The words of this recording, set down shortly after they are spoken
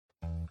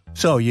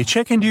So you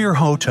check into your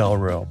hotel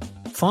room.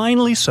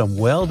 Finally, some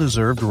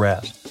well-deserved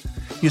rest.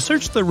 You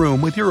search the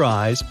room with your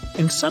eyes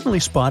and suddenly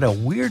spot a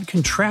weird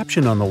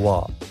contraption on the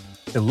wall.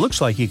 It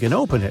looks like you can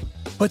open it,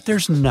 but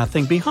there's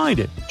nothing behind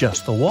it,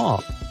 just the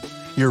wall.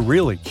 You're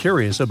really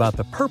curious about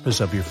the purpose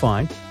of your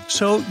find,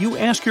 so you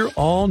ask your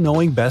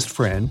all-knowing best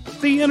friend,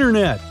 the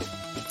internet.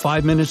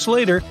 5 minutes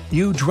later,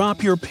 you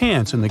drop your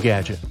pants in the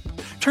gadget.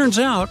 Turns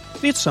out,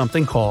 it's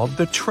something called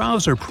the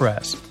trouser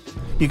press.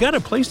 You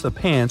gotta place the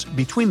pants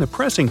between the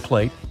pressing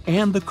plate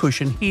and the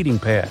cushion heating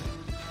pad.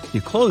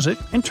 You close it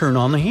and turn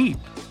on the heat.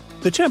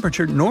 The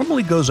temperature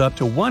normally goes up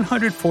to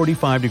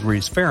 145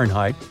 degrees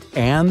Fahrenheit,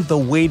 and the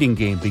waiting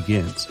game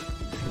begins.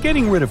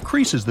 Getting rid of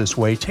creases this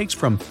way takes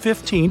from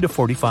 15 to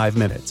 45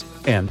 minutes,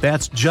 and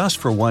that's just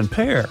for one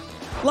pair.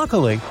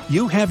 Luckily,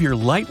 you have your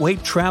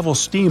lightweight travel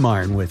steam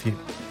iron with you.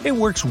 It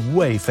works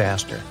way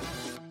faster.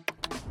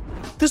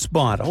 This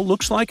bottle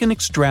looks like an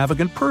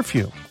extravagant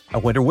perfume. I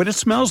wonder what it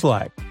smells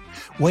like.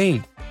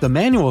 Wait, the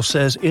manual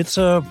says it's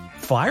a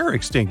fire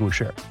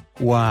extinguisher.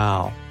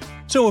 Wow.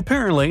 So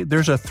apparently,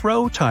 there's a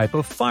throw type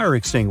of fire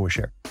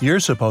extinguisher. You're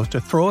supposed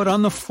to throw it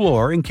on the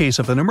floor in case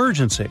of an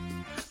emergency.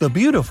 The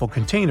beautiful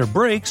container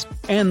breaks,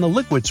 and the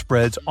liquid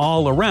spreads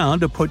all around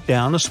to put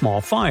down a small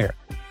fire.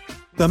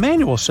 The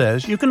manual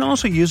says you can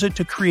also use it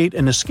to create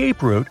an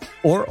escape route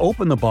or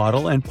open the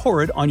bottle and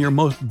pour it on your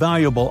most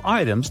valuable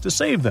items to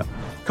save them.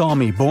 Call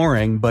me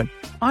boring, but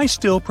I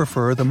still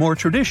prefer the more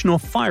traditional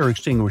fire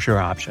extinguisher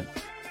option.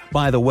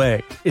 By the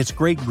way, its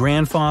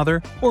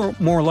great-grandfather, or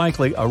more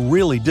likely a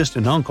really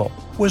distant uncle,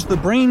 was the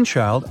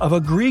brainchild of a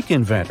Greek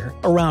inventor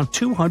around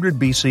 200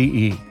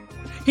 BCE.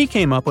 He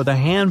came up with a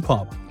hand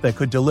pump that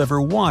could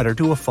deliver water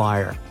to a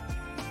fire.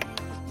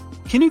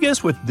 Can you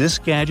guess what this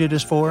gadget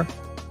is for?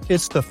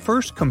 It's the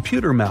first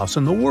computer mouse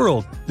in the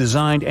world,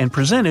 designed and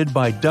presented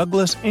by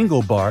Douglas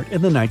Engelbart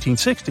in the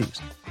 1960s.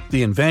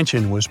 The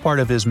invention was part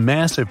of his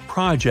massive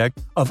project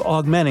of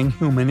augmenting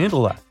human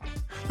intellect.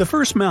 The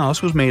first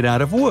mouse was made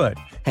out of wood,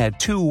 had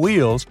 2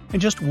 wheels,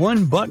 and just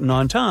 1 button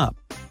on top.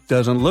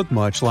 Doesn't look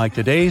much like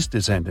today's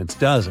descendants,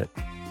 does it?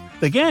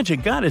 The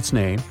gadget got its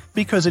name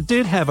because it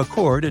did have a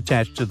cord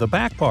attached to the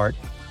back part,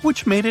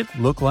 which made it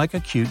look like a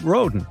cute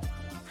rodent.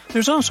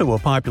 There's also a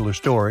popular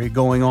story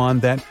going on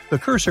that the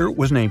cursor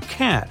was named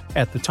Cat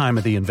at the time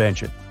of the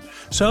invention.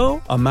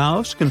 So, a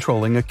mouse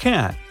controlling a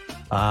cat.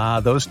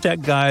 Those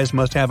tech guys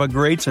must have a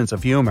great sense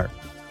of humor.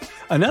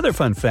 Another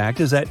fun fact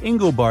is that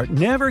Engelbart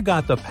never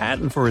got the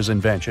patent for his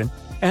invention,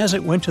 as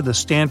it went to the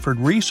Stanford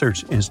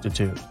Research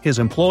Institute, his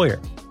employer.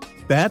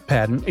 That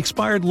patent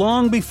expired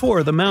long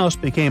before the mouse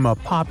became a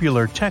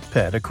popular tech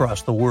pet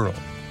across the world.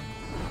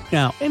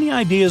 Now, any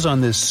ideas on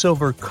this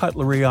silver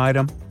cutlery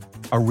item?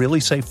 A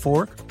really safe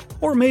fork?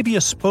 Or maybe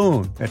a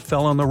spoon that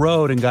fell on the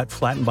road and got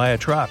flattened by a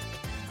truck?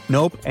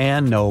 Nope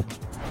and nope.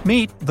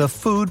 Meet the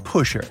food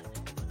pusher.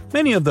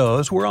 Many of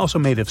those were also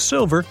made of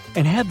silver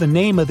and had the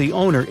name of the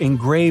owner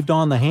engraved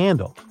on the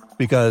handle,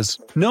 because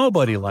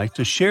nobody likes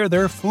to share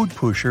their food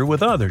pusher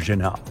with others, you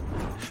know.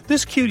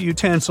 This cute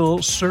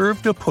utensil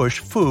served to push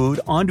food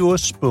onto a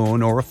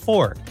spoon or a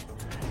fork.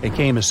 It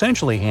came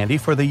essentially handy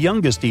for the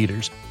youngest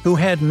eaters who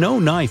had no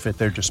knife at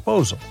their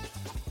disposal.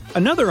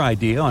 Another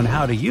idea on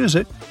how to use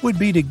it would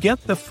be to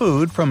get the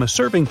food from a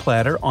serving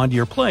platter onto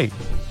your plate.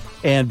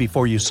 And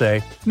before you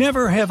say,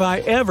 "Never have I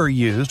ever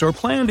used or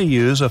plan to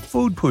use a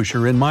food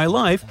pusher in my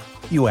life,"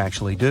 you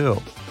actually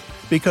do.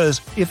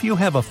 Because if you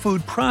have a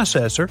food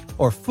processor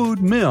or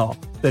food mill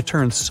that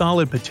turns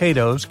solid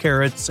potatoes,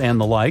 carrots, and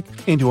the like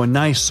into a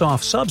nice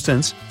soft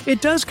substance,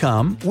 it does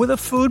come with a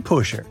food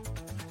pusher.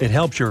 It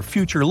helps your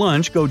future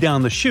lunch go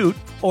down the chute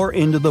or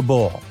into the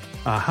bowl.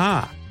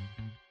 Aha!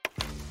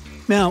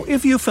 Now,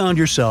 if you found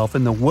yourself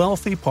in the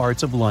wealthy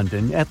parts of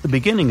London at the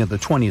beginning of the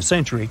 20th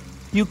century,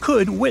 you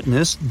could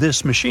witness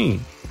this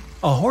machine.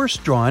 A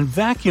horse-drawn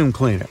vacuum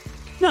cleaner.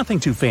 Nothing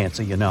too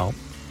fancy, you know.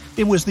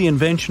 It was the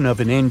invention of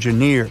an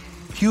engineer,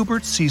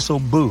 Hubert Cecil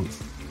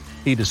Booth.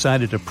 He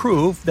decided to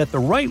prove that the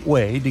right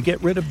way to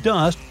get rid of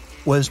dust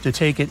was to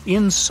take it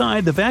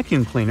inside the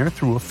vacuum cleaner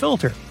through a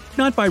filter,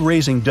 not by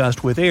raising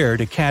dust with air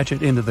to catch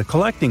it into the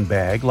collecting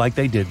bag like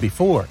they did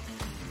before.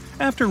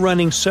 After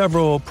running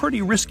several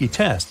pretty risky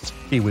tests,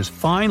 he was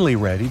finally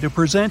ready to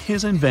present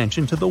his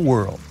invention to the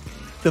world.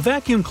 The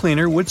vacuum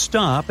cleaner would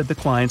stop at the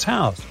client's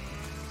house.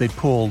 They'd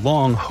pull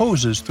long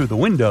hoses through the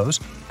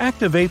windows,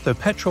 activate the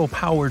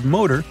petrol-powered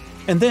motor,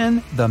 and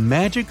then the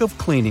magic of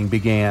cleaning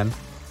began.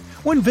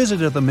 One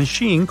visit of the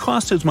machine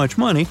cost as much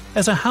money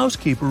as a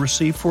housekeeper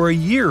received for a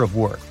year of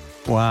work.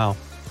 Wow.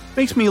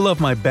 Makes me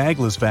love my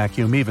bagless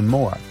vacuum even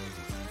more.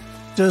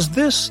 Does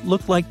this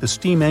look like the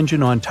steam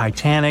engine on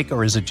Titanic,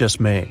 or is it just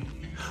me?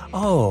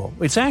 Oh,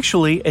 it's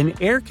actually an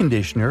air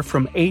conditioner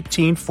from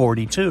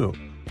 1842.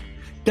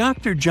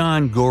 Dr.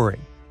 John Gorey,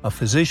 a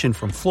physician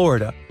from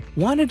Florida,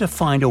 wanted to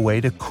find a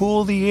way to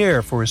cool the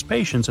air for his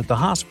patients at the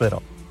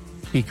hospital.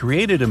 He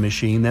created a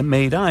machine that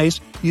made ice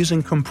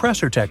using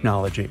compressor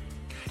technology.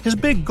 His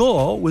big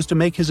goal was to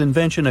make his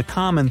invention a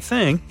common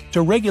thing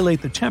to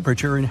regulate the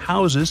temperature in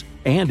houses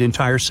and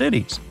entire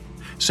cities.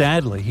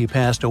 Sadly, he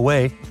passed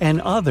away, and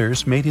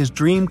others made his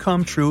dream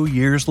come true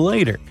years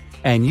later,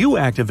 and you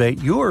activate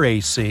your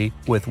AC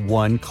with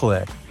one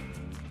click.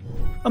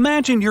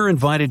 Imagine you're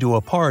invited to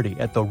a party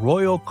at the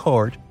royal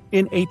court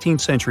in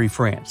 18th century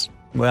France.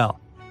 Well,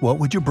 what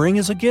would you bring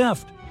as a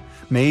gift?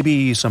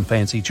 Maybe some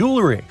fancy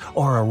jewelry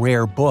or a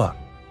rare book.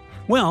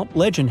 Well,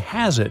 legend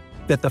has it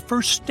that the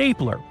first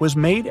stapler was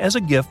made as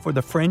a gift for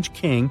the French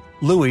king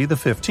Louis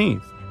XV.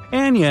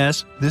 And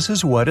yes, this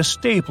is what a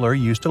stapler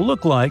used to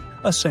look like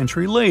a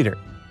century later,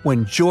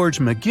 when George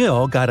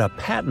McGill got a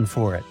patent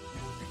for it.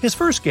 His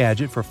first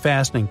gadget for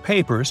fastening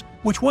papers,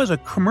 which was a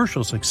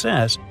commercial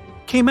success,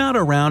 came out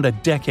around a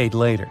decade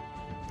later.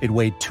 It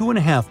weighed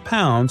 2.5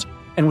 pounds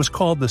and was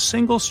called the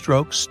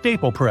single-stroke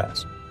staple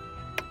press.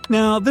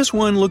 Now, this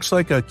one looks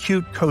like a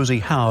cute, cozy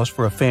house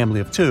for a family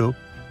of two,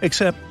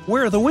 except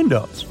where are the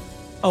windows?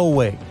 Oh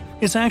wait,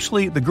 it's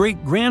actually the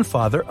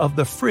great-grandfather of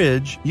the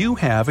fridge you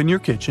have in your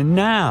kitchen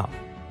now.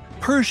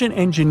 Persian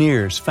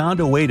engineers found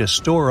a way to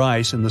store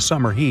ice in the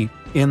summer heat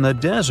in the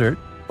desert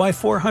by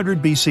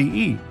 400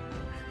 BCE.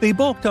 They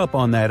bulked up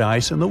on that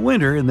ice in the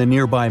winter in the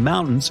nearby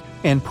mountains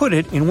and put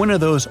it in one of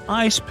those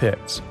ice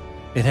pits.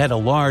 It had a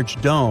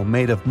large dome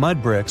made of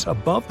mud bricks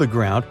above the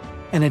ground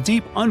and a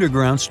deep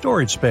underground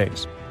storage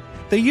space.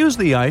 They used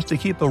the ice to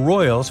keep the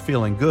royals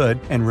feeling good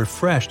and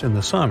refreshed in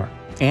the summer,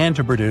 and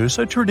to produce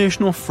a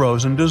traditional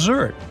frozen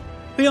dessert.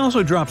 They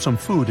also dropped some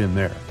food in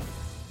there.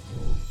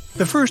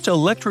 The first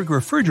electric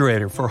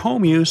refrigerator for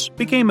home use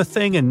became a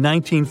thing in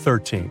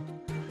 1913.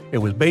 It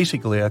was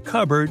basically a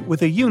cupboard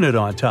with a unit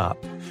on top,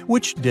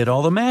 which did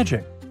all the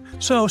magic.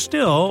 So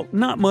still,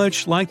 not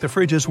much like the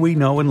fridges we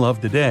know and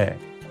love today.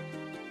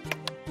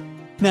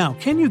 Now,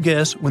 can you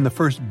guess when the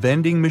first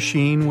vending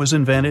machine was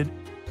invented?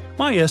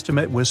 My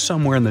estimate was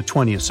somewhere in the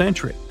 20th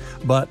century,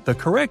 but the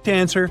correct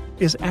answer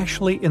is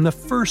actually in the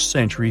 1st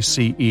century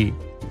CE.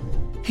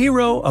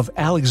 Hero of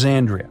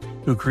Alexandria,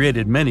 who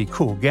created many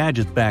cool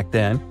gadgets back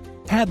then,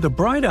 had the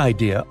bright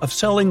idea of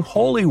selling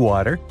holy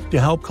water to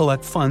help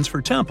collect funds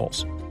for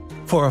temples.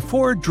 For a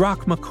 4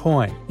 drachma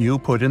coin you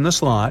put in the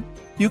slot,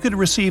 you could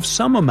receive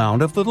some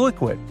amount of the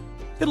liquid.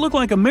 It looked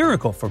like a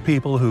miracle for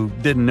people who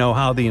didn't know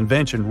how the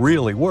invention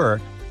really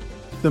worked.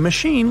 The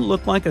machine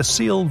looked like a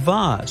sealed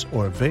vase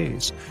or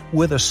vase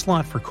with a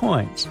slot for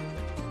coins.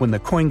 When the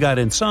coin got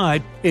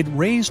inside, it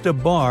raised a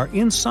bar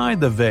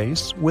inside the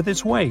vase with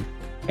its weight,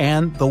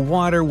 and the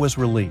water was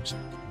released.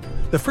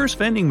 The first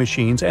vending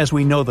machines as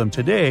we know them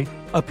today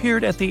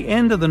appeared at the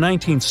end of the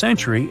 19th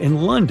century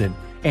in London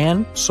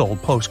and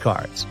sold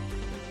postcards.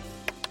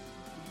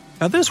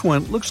 Now this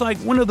one looks like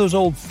one of those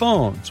old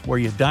phones where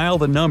you dial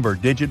the number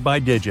digit by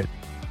digit.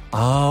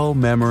 Oh,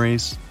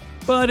 memories.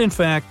 But in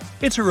fact,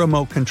 it's a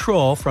remote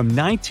control from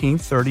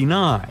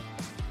 1939.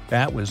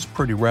 That was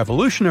pretty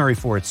revolutionary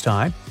for its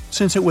time,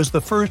 since it was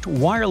the first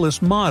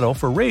wireless model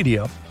for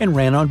radio and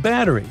ran on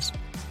batteries.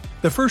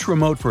 The first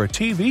remote for a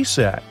TV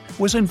set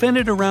was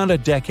invented around a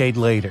decade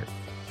later.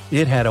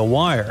 It had a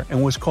wire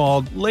and was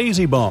called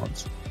Lazy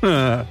Bones.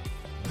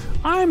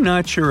 I'm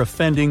not sure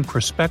offending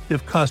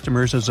prospective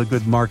customers is a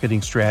good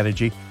marketing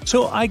strategy,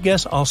 so I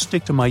guess I'll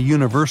stick to my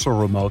universal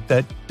remote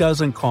that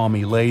doesn't call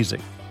me lazy.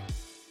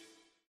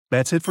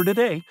 That's it for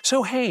today.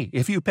 So hey,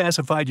 if you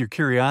pacified your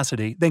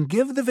curiosity, then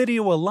give the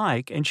video a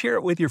like and share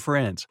it with your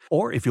friends.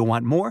 Or if you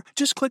want more,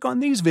 just click on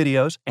these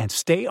videos and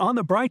stay on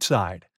the bright side.